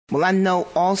Well, I know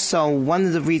also one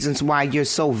of the reasons why you're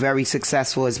so very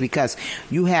successful is because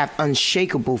you have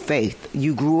unshakable faith.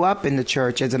 You grew up in the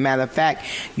church. As a matter of fact,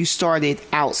 you started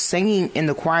out singing in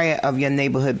the choir of your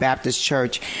neighborhood Baptist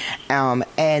church.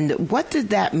 And what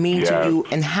did that mean to you?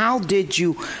 And how did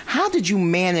you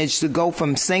manage to go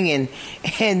from singing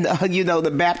in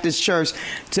the Baptist church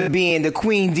to being the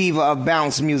Queen Diva of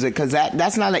bounce music? Because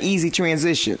that's not an easy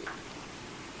transition.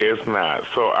 It's not.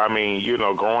 So, I mean,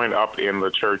 growing up in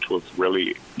the church was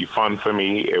really fun for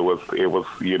me. It was,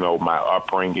 my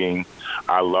upbringing.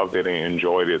 I loved it and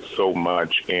enjoyed it so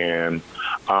much. And,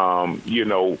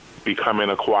 becoming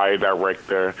a choir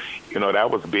director,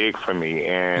 that was big for me.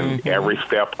 And every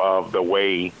step of the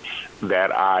way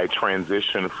that I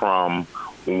transitioned from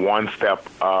one step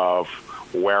of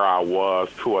where I was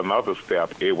to another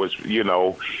step, it was,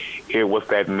 it was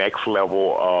that next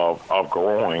level of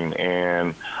growing.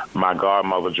 And my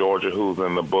godmother, Georgia, who's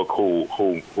in the book, who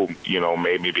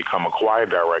made me become a choir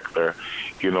director,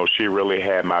 she really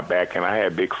had my back, and I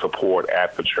had big support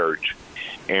at the church.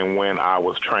 And when I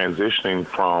was transitioning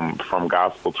from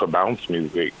gospel to bounce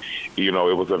music, it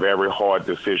was a very hard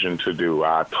decision to do.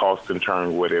 I tossed and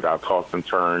turned with it. I tossed and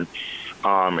turned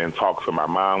and talked to my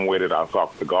mom with it. I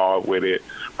talked to God with it.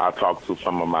 I talked to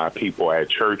some of my people at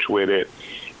church with it.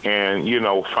 And,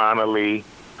 finally,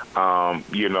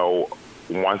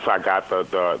 once I got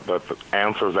the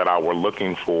answers that I were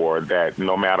looking for, that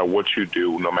no matter what you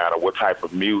do, no matter what type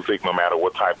of music, no matter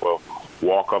what type of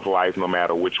walk of life, no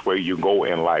matter which way you go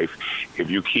in life,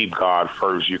 if you keep God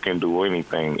first, you can do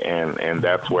anything. And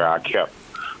that's where I kept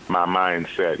my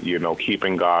mindset,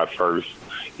 keeping God first.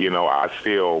 I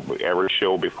still, every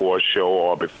show, before a show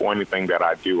or before anything that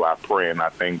I do, I pray and I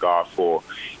thank God for,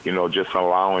 just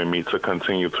allowing me to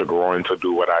continue to grow and to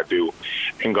do what I do.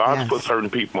 And God's put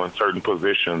certain people in certain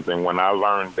positions. And when I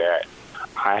learned that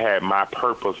I had my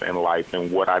purpose in life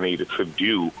and what I needed to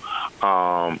do,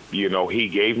 he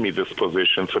gave me this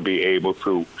position to be able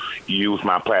to use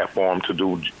my platform to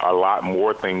do a lot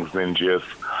more things than just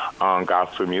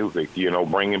gospel music,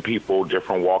 bringing people,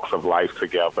 different walks of life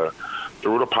together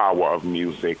through the power of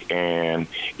music, and,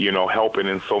 helping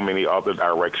in so many other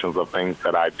directions of things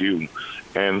that I do.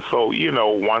 And so,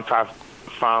 once I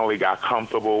finally got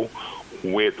comfortable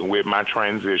with my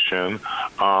transition,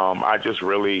 I just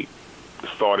really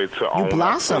started to own it and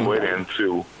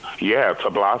to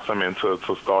blossom and to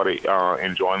start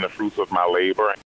enjoying the fruits of my labor.